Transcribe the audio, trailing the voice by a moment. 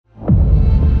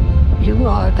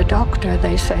a doctor,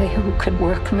 they say, who can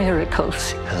work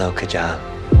miracles. Hello, Kajal.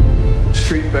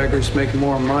 Street beggars make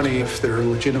more money if they're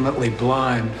legitimately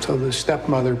blind. So the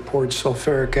stepmother poured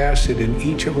sulfuric acid in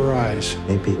each of her eyes.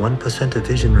 Maybe 1% of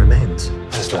vision remains.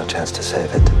 There's no chance to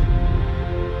save it.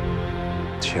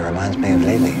 She reminds me of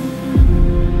Lily.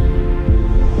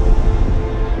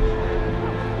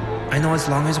 I know as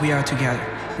long as we are together,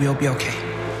 we'll be okay.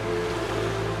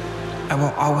 I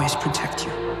will always protect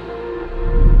you.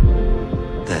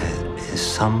 There is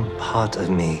some part of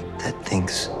me that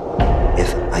thinks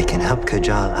if I can help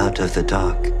Kajal out of the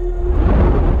dark,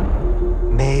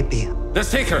 maybe...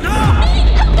 Let's take her! No!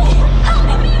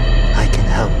 I can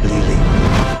help Lily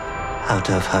out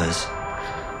of hers.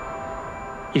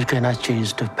 You cannot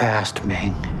change the past,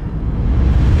 Ming.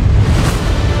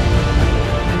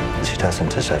 She doesn't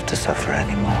deserve to suffer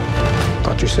anymore.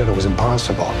 Thought you said it was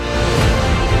impossible.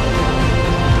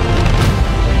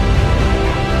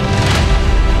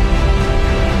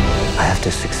 I have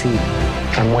to succeed.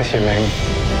 I'm with you, Ming.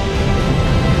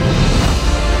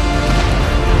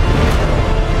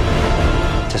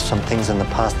 Just some things in the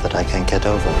past that I can't get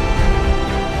over.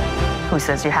 Who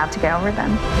says you have to get over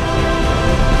them?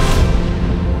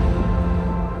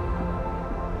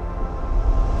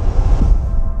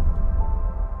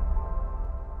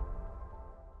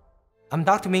 I'm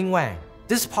Dr. Ming Wang.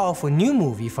 This powerful new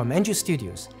movie from Andrew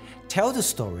Studios tells the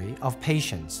story of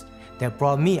patience that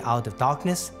brought me out of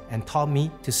darkness and taught me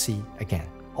to see again.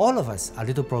 All of us are a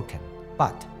little broken,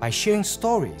 but by sharing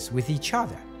stories with each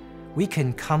other, we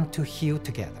can come to heal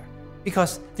together.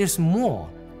 Because there's more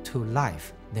to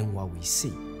life than what we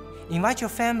see. Invite your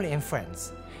family and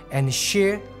friends and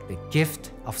share the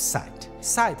gift of sight.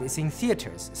 Sight is in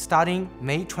theaters starting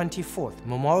May 24th,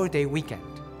 Memorial Day weekend.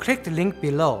 Click the link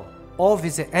below or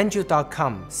visit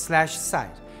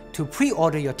andrew.com/sight to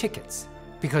pre-order your tickets,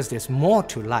 because there's more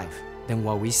to life than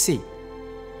what we see.